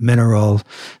 crazy mineral.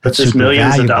 But there's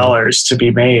millions of dollars to be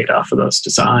made off of those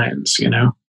designs,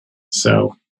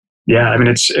 So, yeah, I mean,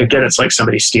 it's like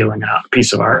somebody stealing a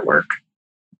piece of artwork.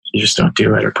 You just don't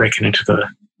do it, or breaking into the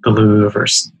Louvre, or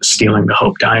stealing the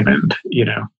Hope Diamond,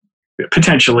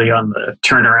 potentially on the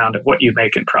turnaround of what you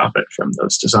make in profit from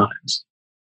those designs.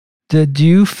 Do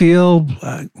you feel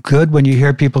good when you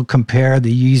hear people compare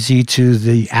the Yeezy to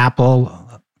the Apple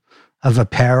of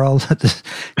apparel?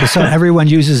 So everyone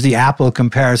uses the Apple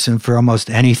comparison for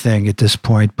almost anything at this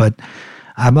point, but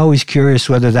I'm always curious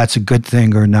whether that's a good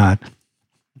thing or not,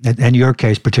 in your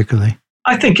case particularly.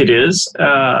 I think it is.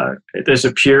 There's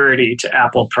a purity to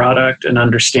Apple product and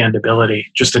understandability,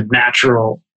 just a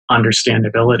natural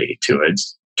understandability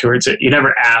towards it. You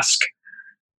never ask,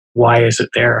 why is it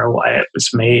there or why it was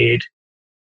made?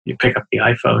 You pick up the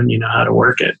iPhone, you know how to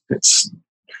work it. It's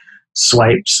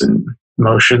swipes and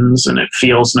motions, and it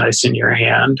feels nice in your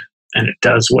hand, and it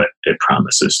does what it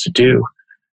promises to do.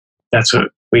 That's what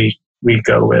we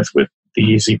go with the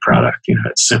Yeezy product.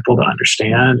 It's simple to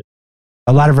understand.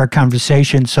 A lot of our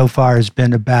conversation so far has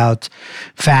been about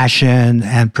fashion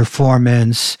and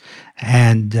performance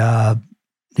and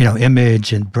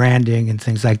image and branding and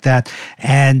things like that.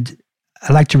 And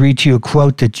I'd like to read to you a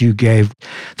quote that you gave.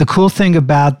 The cool thing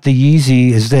about the Yeezy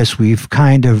is this: we've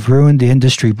kind of ruined the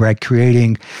industry by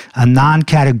creating a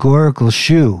non-categorical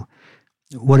shoe.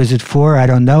 What is it for? I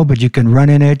don't know, but you can run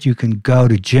in it, you can go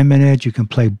to gym in it, you can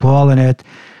play ball in it.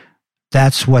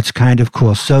 That's what's kind of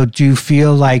cool. So do you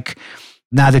feel like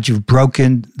now that you've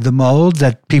broken the mold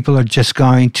that people are just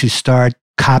going to start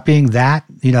copying that,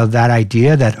 that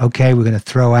idea that, okay, we're going to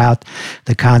throw out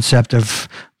the concept of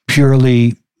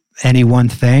purely any one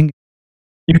thing?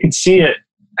 You can see it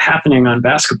happening on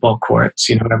basketball courts.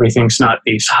 Everything's not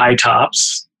these high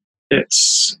tops.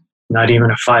 It's not even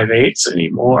a 5/8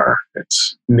 anymore.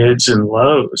 It's mids and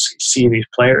lows. You see these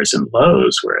players in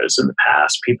lows, whereas in the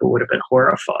past, people would have been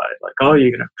horrified. Like, oh, you're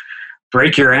going to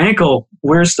break your ankle.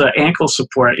 Where's the ankle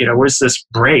support? Where's this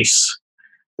brace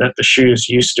that the shoes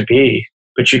used to be?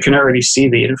 But you can already see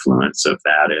the influence of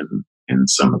that in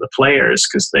some of the players,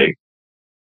 because they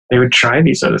would try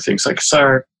these other things. Like I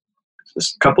saw a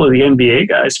couple of the NBA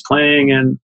guys playing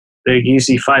in the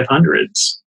Yeezy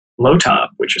 500s low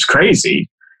top, which is crazy.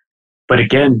 But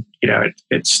again,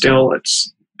 it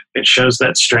shows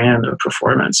that strand of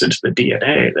performance into the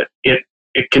DNA that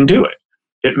it can do it.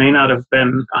 It may not have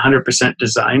been 100%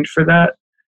 designed for that,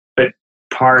 but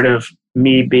part of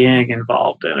me being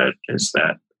involved in it is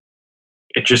that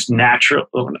it just natural.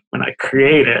 When I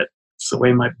create it, it's the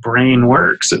way my brain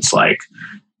works. It's like,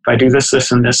 if I do this,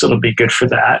 this, and this, it'll be good for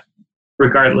that,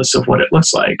 regardless of what it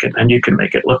looks like. And then you can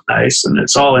make it look nice, and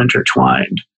it's all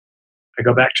intertwined. I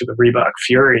go back to the Reebok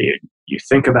Fury, and you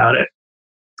think about it.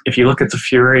 If you look at the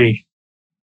Fury,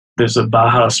 there's a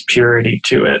Bauhaus purity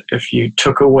to it. If you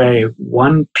took away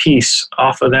one piece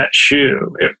off of that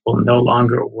shoe, it will no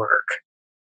longer work.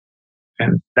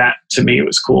 And that, to me,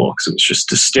 was cool, because it was just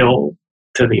distilled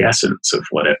to the essence of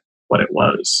what it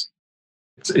was.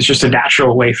 It's just a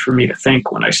natural way for me to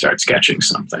think when I start sketching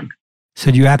something. So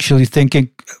you actually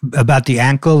thinking about the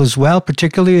ankle as well,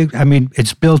 particularly? I mean,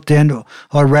 it's built in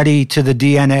already to the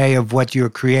DNA of what you're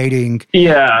creating.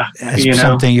 Yeah. As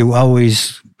something you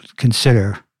always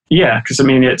consider. Yeah, because I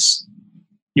mean,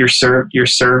 you're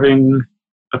serving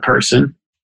a person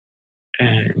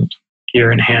and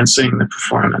you're enhancing the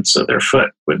performance of their foot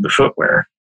with the footwear.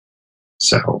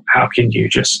 So how can you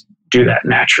just do that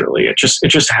naturally? It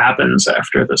just happens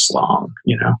after this long,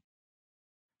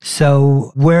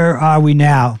 So where are we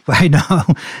now? I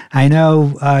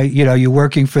know. You're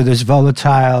working for this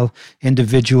volatile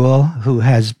individual who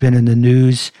has been in the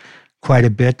news quite a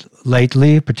bit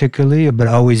lately, particularly, but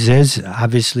always is.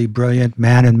 Obviously, brilliant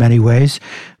man in many ways,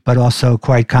 but also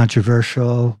quite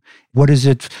controversial. What does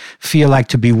it feel like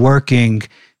to be working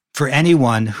for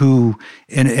anyone who,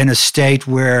 in a state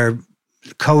where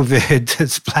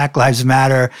COVID, Black Lives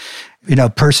Matter,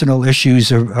 personal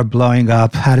issues are blowing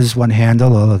up? How does one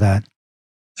handle all of that?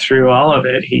 Through all of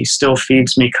it, he still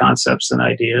feeds me concepts and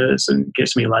ideas and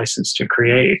gives me license to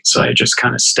create. So I just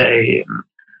kind of stay and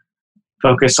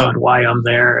focus on why I'm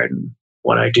there and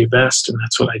what I do best. And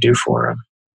that's what I do for him.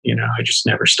 I just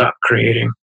never stop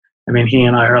creating. I mean, he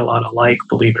and I are a lot alike,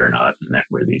 believe it or not, in that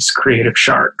we're these creative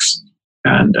sharks.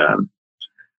 And,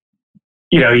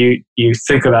 you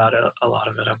think about a lot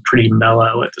of it. I'm pretty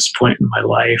mellow at this point in my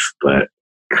life, but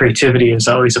creativity is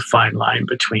always a fine line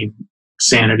between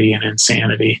sanity and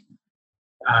insanity.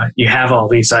 You have all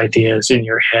these ideas in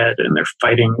your head and they're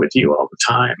fighting with you all the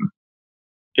time.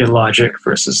 Illogic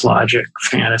versus logic,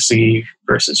 fantasy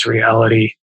versus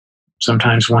reality.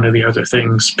 Sometimes one of the other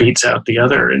things beats out the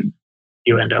other and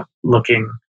you end up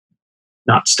looking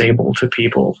not stable to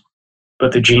people,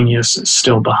 but the genius is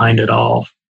still behind it all.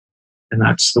 And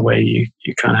that's the way you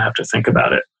kind of have to think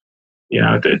about it.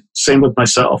 The same with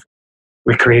myself.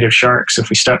 We're creative sharks. If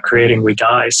we stop creating, we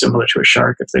die, similar to a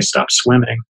shark if they stop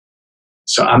swimming.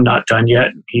 So I'm not done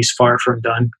yet. He's far from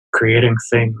done creating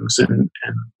things and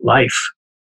life.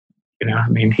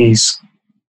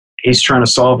 He's trying to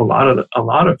solve a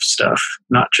lot of stuff,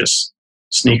 not just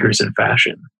sneakers and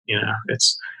fashion.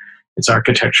 It's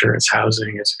architecture, it's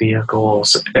housing, it's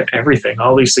vehicles, everything.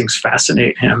 All these things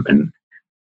fascinate him, and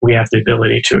we have the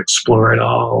ability to explore it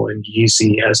all. And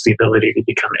Yeezy has the ability to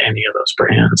become any of those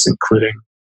brands, including,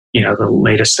 the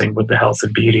latest thing with the health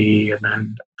and beauty, and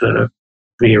then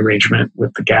the arrangement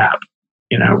with the Gap.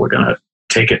 We're going to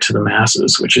take it to the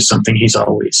masses, which is something he's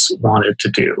always wanted to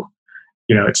do.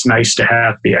 It's nice to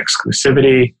have the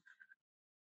exclusivity,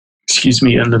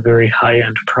 and the very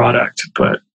high-end product,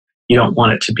 but you don't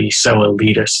want it to be so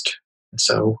elitist.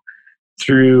 So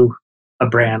through a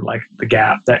brand like the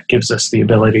Gap, that gives us the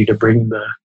ability to bring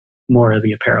more of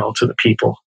the apparel to the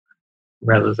people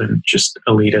rather than just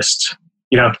elitist.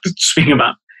 Speaking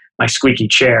about my squeaky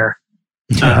chair,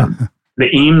 the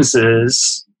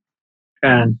Eameses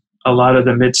and a lot of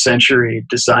the mid-century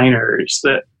designers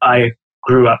that I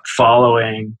grew up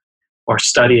following or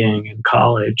studying in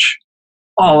college,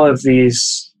 all of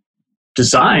these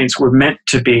designs were meant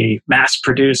to be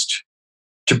mass-produced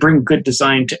to bring good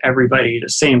design to everybody. The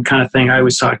same kind of thing I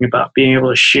was talking about, being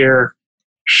able to share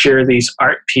these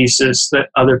art pieces that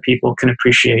other people can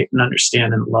appreciate and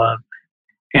understand and love.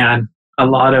 And a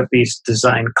lot of these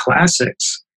design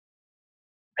classics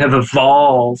have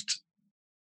evolved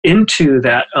into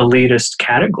that elitist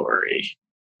category.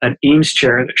 An Eames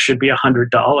chair that should be $100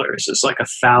 is like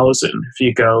 $1,000 if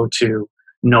you go to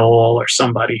Knoll or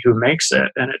somebody who makes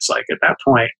it. And it's like, at that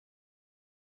point,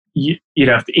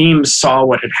 if the Eames saw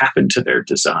what had happened to their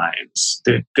designs,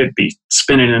 they'd be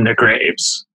spinning in their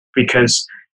graves, because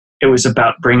it was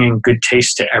about bringing good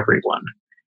taste to everyone.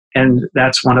 And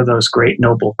that's one of those great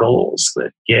noble goals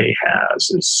that Ye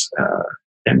has,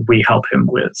 and we help him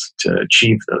with to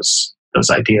achieve those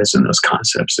ideas and those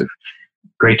concepts of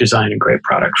great design and great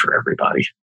product for everybody.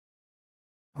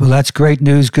 Well, that's great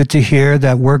news. Good to hear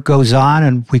that work goes on,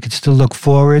 and we can still look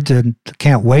forward, and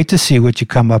can't wait to see what you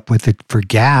come up with it for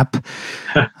Gap.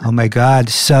 Oh my God.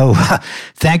 So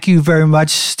thank you very much,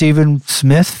 Stephen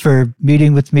Smith, for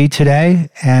meeting with me today,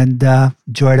 and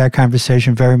enjoyed our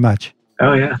conversation very much.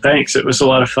 Oh yeah, thanks. It was a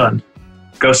lot of fun.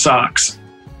 Go Sox.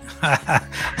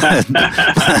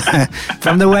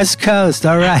 From the West Coast.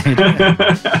 All right.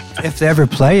 If they ever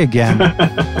play again.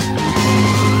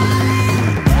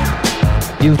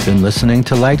 You've been listening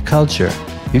to Light Culture.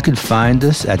 You can find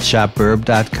us at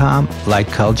shopburb.com, Light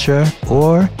Culture,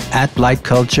 or at Light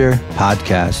Culture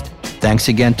Podcast. Thanks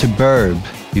again to Burb.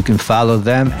 You can follow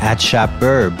them at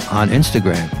shopburb on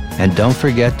Instagram. And don't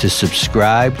forget to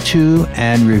subscribe to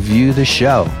and review the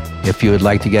show. If you would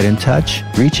like to get in touch,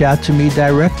 reach out to me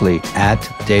directly at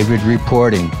David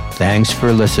Reporting. Thanks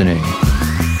for listening.